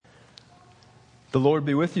The Lord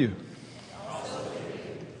be with you.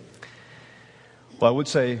 Well, I would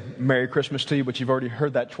say Merry Christmas to you, but you've already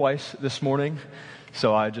heard that twice this morning.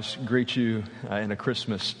 So I just greet you in a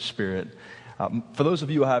Christmas spirit. For those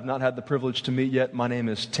of you who I have not had the privilege to meet yet, my name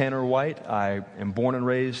is Tanner White. I am born and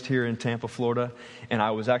raised here in Tampa, Florida, and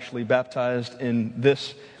I was actually baptized in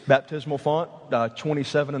this baptismal font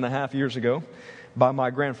 27 and a half years ago by my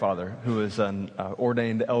grandfather, who is an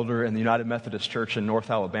ordained elder in the United Methodist Church in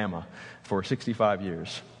North Alabama for 65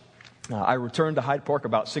 years. I returned to Hyde Park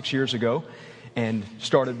about 6 years ago and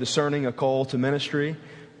started discerning a call to ministry,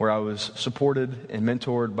 where I was supported and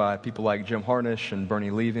mentored by people like Jim Harnish and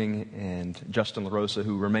Bernie Leaving and Justin LaRosa,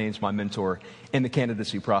 who remains my mentor in the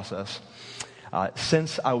candidacy process.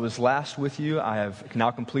 Since I was last with you, I have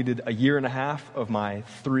now completed a year and a half of my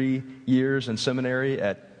 3 years in seminary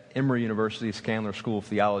at Emory University's Candler School of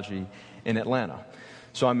Theology in Atlanta.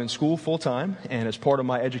 So I'm in school full-time, and as part of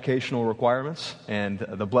my educational requirements and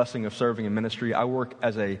the blessing of serving in ministry, I work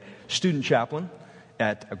as a student chaplain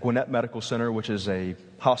at Gwinnett Medical Center, which is a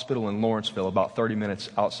hospital in Lawrenceville, about 30 minutes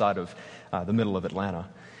outside of the middle of Atlanta.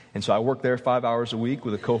 And so I work there 5 hours a week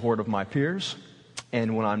with a cohort of my peers,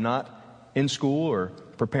 and when I'm not in school or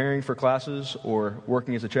preparing for classes or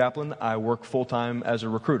working as a chaplain, I work full-time as a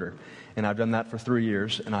recruiter. And I've done that for 3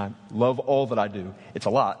 years, and I love all that I do. It's a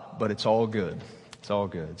lot, but it's all good. It's all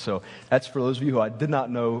good. So that's for those of you who I did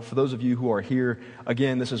not know. For those of you who are here,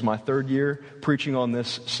 again, this is my 3rd year preaching on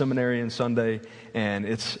this seminary and Sunday, and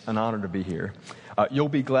it's an honor to be here. You'll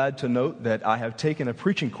be glad to note that I have taken a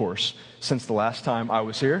preaching course since the last time I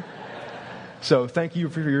was here. So thank you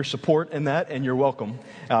for your support in that, and you're welcome.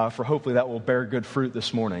 For hopefully that will bear good fruit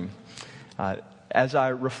this morning. As I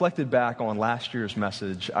reflected back on last year's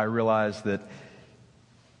message, I realized that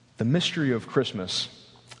the mystery of Christmas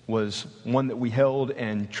was one that we held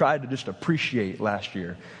and tried to just appreciate last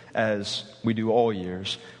year, as we do all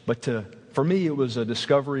years. But for me, it was a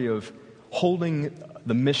discovery of holding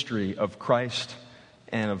the mystery of Christ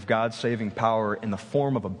and of God's saving power in the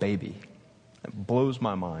form of a baby. It blows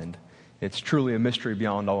my mind. It's truly a mystery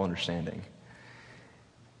beyond all understanding.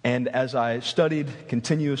 And as I studied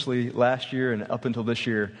continuously last year and up until this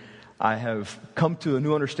year, I have come to a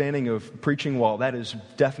new understanding of preaching. While that is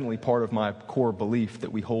definitely part of my core belief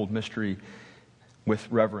that we hold mystery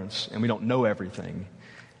with reverence and we don't know everything,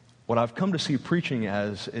 what I've come to see preaching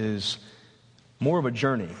as is more of a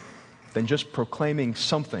journey than just proclaiming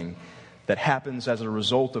something that happens as a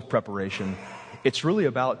result of preparation. It's really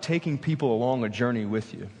about taking people along a journey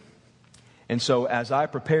with you. And so as I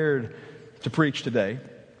prepared to preach today,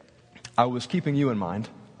 I was keeping you in mind,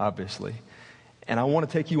 obviously. And I want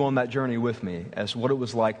to take you on that journey with me as what it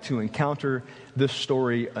was like to encounter this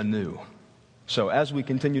story anew. So as we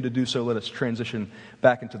continue to do so, let us transition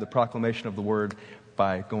back into the proclamation of the word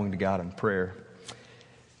by going to God in prayer.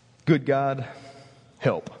 Good God,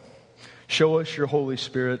 help. Show us your Holy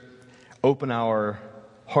Spirit. Open our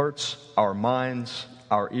hearts, our minds,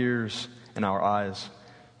 our ears, and our eyes,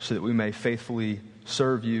 so that we may faithfully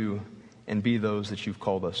serve you and be those that you've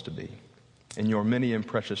called us to be. In your many and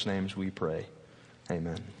precious names we pray.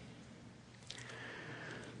 Amen.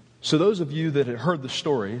 So those of you that had heard the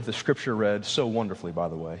story, the scripture read so wonderfully, by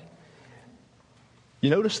the way, you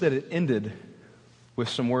notice that it ended with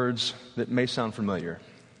some words that may sound familiar.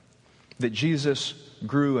 That Jesus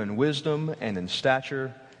grew in wisdom and in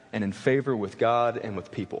stature and in favor with God and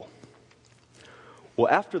with people. Well,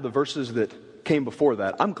 after the verses that came before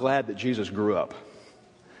that, I'm glad that Jesus grew up.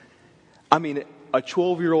 I mean, a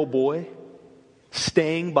 12-year-old boy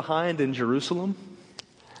staying behind in Jerusalem,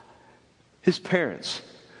 his parents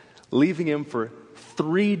leaving him for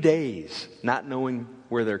 3 days not knowing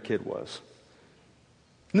where their kid was.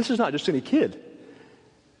 And this is not just any kid.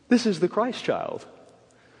 This is the Christ child,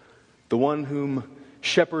 the one whom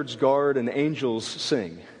shepherds guard and angels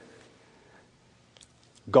sing.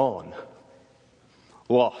 Gone.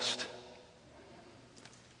 Lost.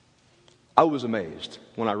 I was amazed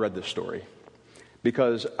when I read this story,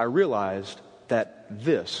 because I realized that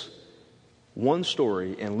this one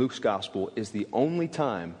story in Luke's gospel is the only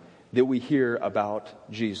time that we hear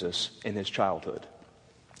about Jesus in his childhood.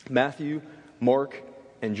 Matthew, Mark,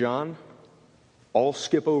 and John all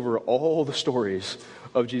skip over all the stories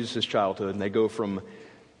of Jesus' childhood, and they go from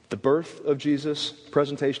the birth of Jesus,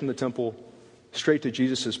 presentation in the temple, straight to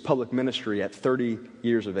Jesus' public ministry at 30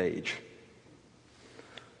 years of age.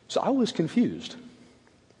 So I was confused.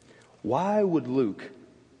 Why would Luke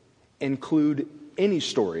include any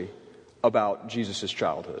story about Jesus'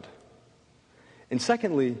 childhood? And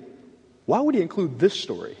secondly, why would he include this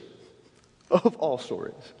story of all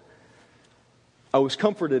stories? I was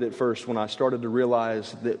comforted at first when I started to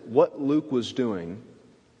realize that what Luke was doing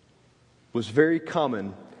was very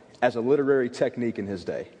common as a literary technique in his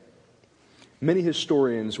day. Many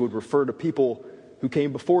historians would refer to people who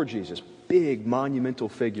came before Jesus, big monumental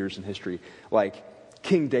figures in history, like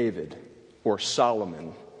King David or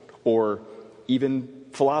Solomon, or even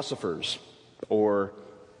philosophers or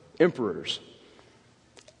emperors,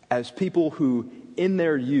 as people who in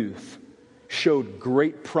their youth showed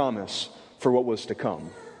great promise for what was to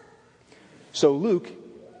come. So Luke,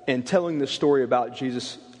 in telling this story about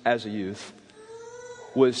Jesus as a youth,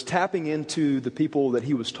 was tapping into the people that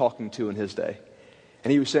he was talking to in his day.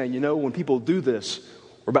 And he was saying, when people do this,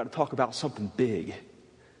 we're about to talk about something big.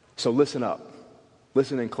 So listen up.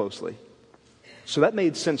 Listen in closely. So that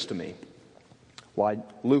made sense to me, why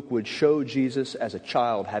Luke would show Jesus as a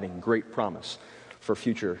child having great promise for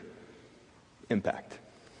future impact.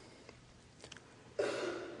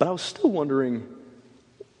 But I was still wondering,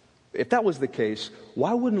 if that was the case,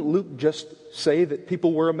 why wouldn't Luke just say that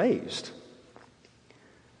people were amazed?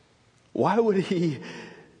 Why would he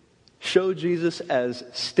show Jesus as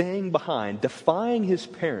staying behind, defying his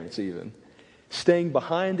parents even, staying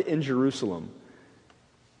behind in Jerusalem,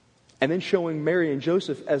 and then showing Mary and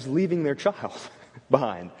Joseph as leaving their child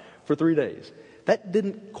behind for 3 days? That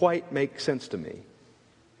didn't quite make sense to me.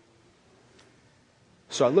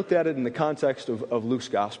 So I looked at it in the context of Luke's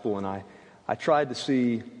gospel, and I tried to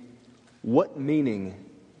see what meaning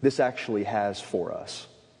this actually has for us.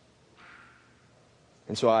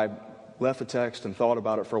 And so I left the text and thought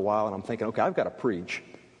about it for a while, and I'm thinking, okay, I've got to preach.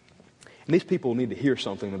 And these people need to hear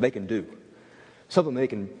something that they can do, something they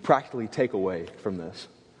can practically take away from this.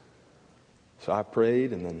 So I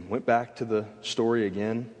prayed and then went back to the story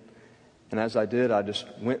again. And as I did, I just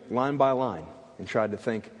went line by line and tried to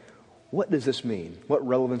think, what does this mean? What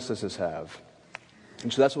relevance does this have?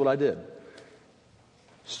 And so that's what I did.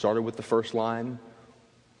 Started with the first line,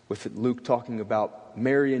 with Luke talking about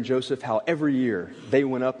Mary and Joseph, how every year they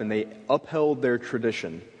went up and they upheld their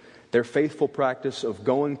tradition, their faithful practice of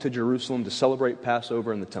going to Jerusalem to celebrate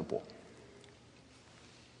Passover in the temple.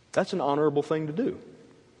 That's an honorable thing to do.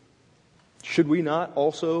 Should we not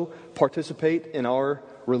also participate in our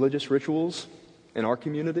religious rituals in our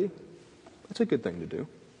community? That's a good thing to do.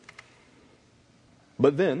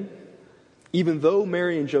 But then, even though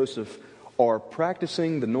Mary and Joseph are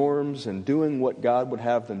practicing the norms and doing what God would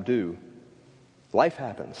have them do, life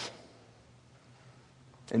happens.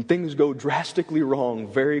 And things go drastically wrong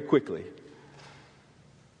very quickly.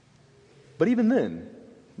 But even then,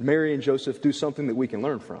 Mary and Joseph do something that we can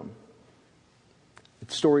learn from.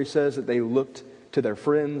 The story says that they looked to their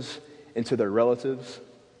friends and to their relatives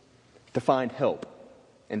to find help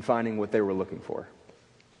in finding what they were looking for,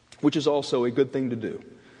 which is also a good thing to do.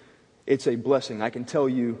 It's a blessing. I can tell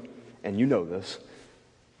you, and you know this,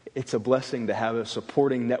 it's a blessing to have a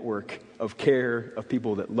supporting network of care, of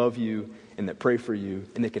people that love you and that pray for you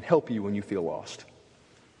and that can help you when you feel lost.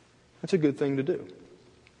 That's a good thing to do.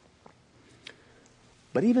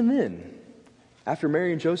 But even then, after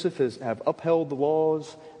Mary and Joseph have upheld the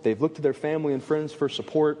laws, they've looked to their family and friends for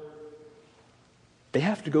support, they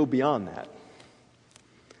have to go beyond that.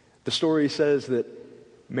 The story says that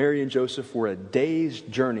Mary and Joseph were a day's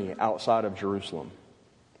journey outside of Jerusalem.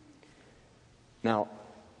 Now,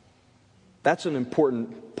 that's an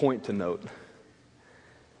important point to note,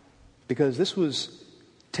 because this was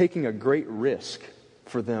taking a great risk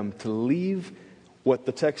for them to leave what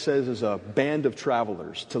the text says is a band of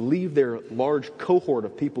travelers, to leave their large cohort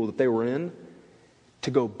of people that they were in,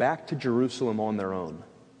 to go back to Jerusalem on their own.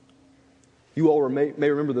 You all may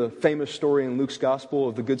remember the famous story in Luke's Gospel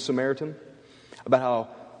of the Good Samaritan, about how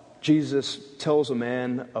Jesus tells a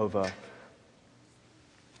man of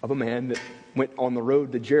a man that went on the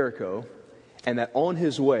road to Jericho, and that on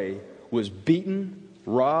his way was beaten,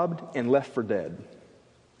 robbed, and left for dead.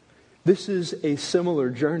 This is a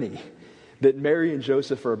similar journey that Mary and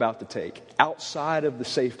Joseph are about to take, outside of the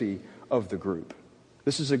safety of the group.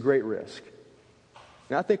 This is a great risk.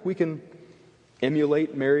 And I think we can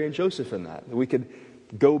emulate Mary and Joseph in that. We could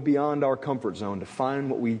go beyond our comfort zone to find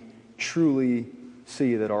what we truly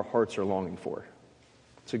see that our hearts are longing for.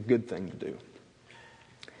 It's a good thing to do.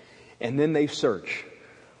 And then they search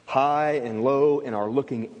high and low and are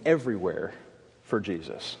looking everywhere for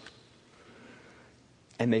Jesus.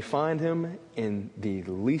 And they find him in the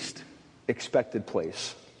least expected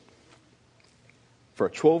place. For a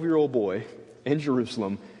 12-year-old boy in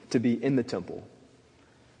Jerusalem to be in the temple.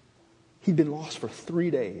 He'd been lost for 3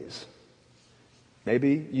 days.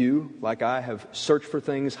 Maybe you, like I, have searched for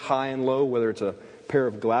things high and low, whether it's a pair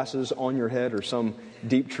of glasses on your head or some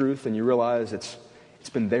deep truth, and you realize it's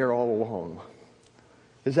been there all along.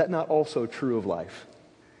 Is that not also true of life?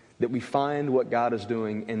 That we find what God is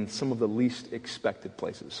doing in some of the least expected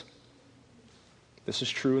places. This is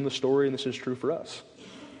true in the story, and this is true for us.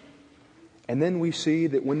 And then we see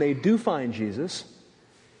that when they do find Jesus,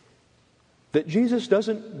 that Jesus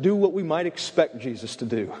doesn't do what we might expect Jesus to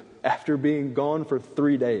do after being gone for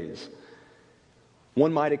 3 days.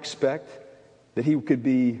 One might expect that he could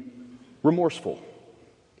be remorseful.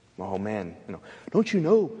 Oh man, don't you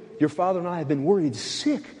know your father and I have been worried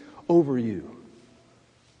sick over you?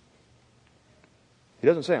 He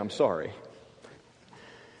doesn't say, I'm sorry.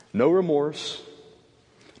 No remorse.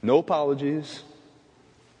 No apologies.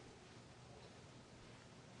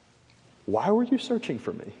 Why were you searching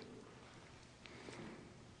for me?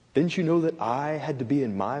 Didn't you know that I had to be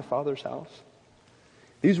in my Father's house?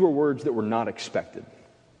 These were words that were not expected,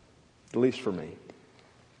 at least for me.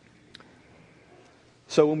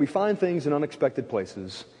 So when we find things in unexpected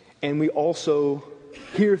places, and we also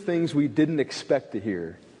hear things we didn't expect to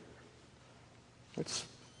hear, it's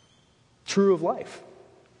true of life.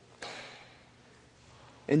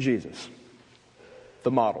 And Jesus,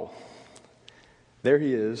 the model, there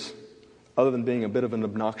he is, other than being a bit of an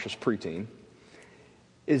obnoxious preteen,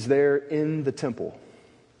 is there in the temple,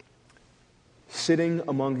 sitting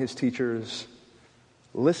among his teachers,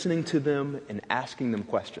 listening to them and asking them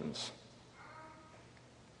questions.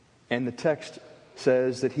 And the text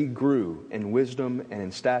says that he grew in wisdom and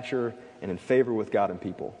in stature and in favor with God and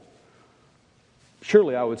people.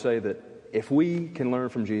 Surely I would say that if we can learn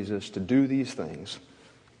from Jesus to do these things,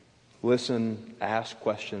 listen, ask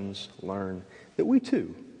questions, learn, that we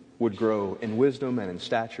too would grow in wisdom and in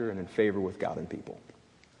stature and in favor with God and people.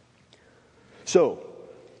 So,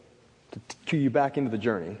 to cue you back into the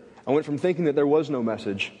journey, I went from thinking that there was no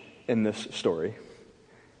message in this story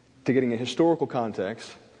to getting a historical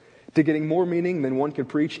context to getting more meaning than one could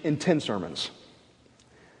preach in 10 sermons.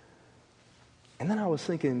 And then I was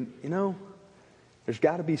thinking, there's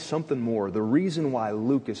got to be something more. The reason why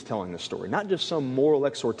Luke is telling this story, not just some moral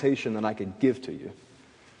exhortation that I could give to you,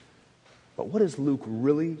 but what is Luke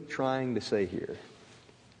really trying to say here?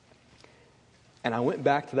 And I went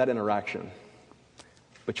back to that interaction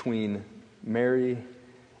between Mary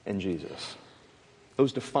and Jesus.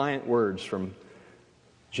 Those defiant words from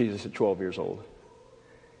Jesus at 12 years old.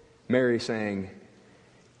 Mary saying,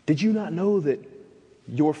 did you not know that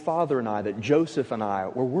your father and I, that Joseph and I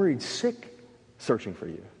were worried sick searching for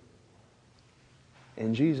you?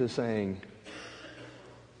 And Jesus saying,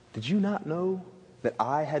 did you not know that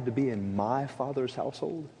I had to be in my Father's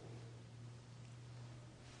household?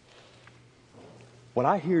 What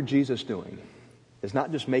I hear Jesus doing is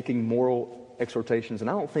not just making moral exhortations, and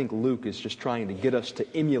I don't think Luke is just trying to get us to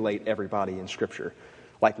emulate everybody in Scripture,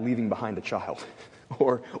 like leaving behind a child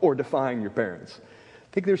or defying your parents.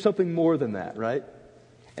 I think there's something more than that, right?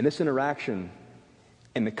 And this interaction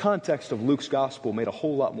in the context of Luke's gospel made a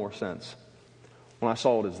whole lot more sense when I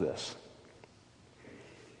saw it as this.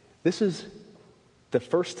 This is the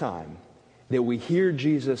first time that we hear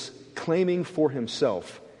Jesus claiming for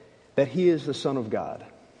himself that he is the Son of God.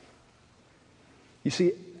 You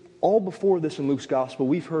see, all before this in Luke's gospel,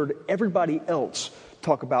 we've heard everybody else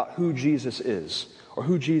talk about who Jesus is or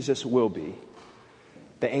who Jesus will be.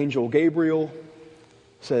 The angel Gabriel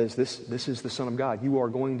says, this is the Son of God. You are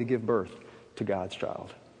going to give birth to God's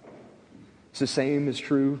child. It's the same is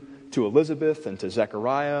true to Elizabeth and to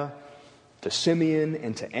Zechariah, to Simeon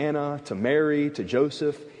and to Anna, to Mary, to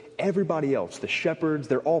Joseph, everybody else, the shepherds,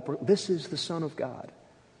 they're all, this is the Son of God.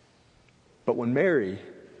 But when Mary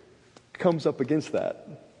comes up against that,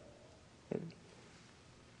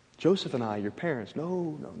 Joseph and I, your parents,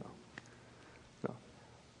 no.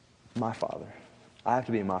 My Father. I have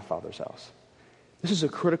to be in my Father's house. This is a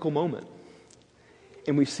critical moment.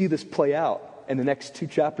 And we see this play out in the next 2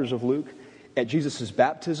 chapters of Luke at Jesus'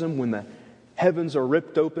 baptism when the heavens are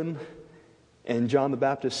ripped open and John the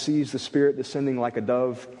Baptist sees the Spirit descending like a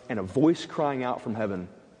dove and a voice crying out from heaven,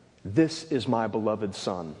 "This is my beloved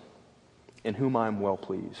Son, in whom I am well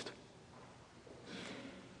pleased."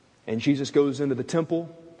 And Jesus goes into the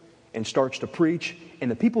temple and starts to preach,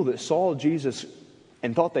 and the people that saw Jesus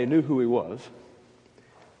and thought they knew who he was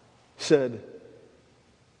said,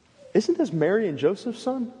 "Isn't this Mary and Joseph's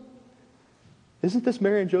son? Isn't this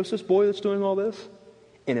Mary and Joseph's boy that's doing all this?"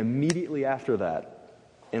 And immediately after that,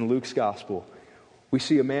 in Luke's gospel, we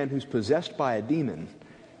see a man who's possessed by a demon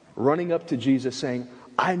running up to Jesus saying,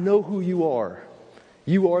 "I know who you are.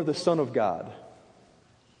 You are the Son of God."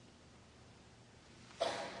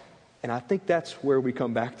 And I think that's where we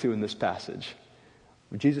come back to in this passage.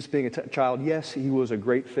 Jesus being a child, yes, he was a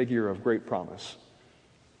great figure of great promise.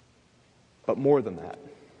 But more than that,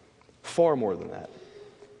 far more than that,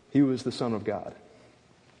 He was the Son of God.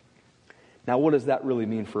 Now, what does that really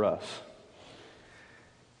mean for us?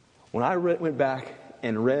 When I went back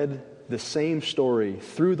and read the same story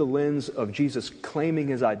through the lens of Jesus claiming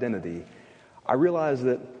his identity, I realized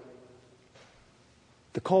that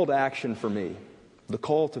the call to action for me, the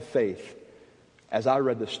call to faith, as I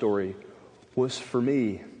read the story, was for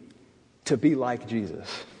me to be like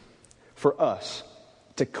Jesus, for us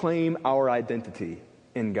to claim our identity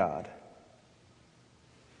in God.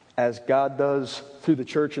 As God does through the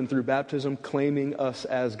church and through baptism, claiming us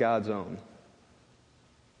as God's own.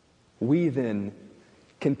 We then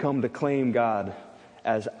can come to claim God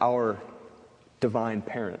as our divine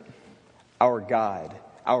parent, our guide,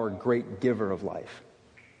 our great giver of life.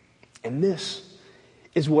 And this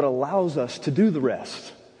is what allows us to do the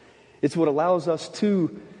rest. It's what allows us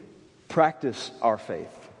to practice our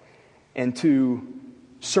faith and to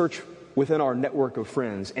search within our network of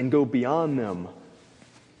friends and go beyond them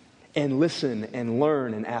and listen and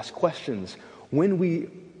learn and ask questions when we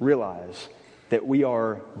realize that we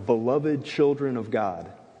are beloved children of God,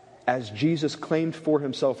 as Jesus claimed for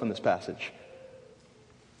himself in this passage.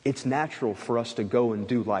 It's natural for us to go and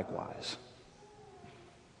do likewise.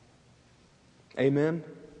 Amen?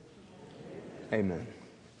 Amen.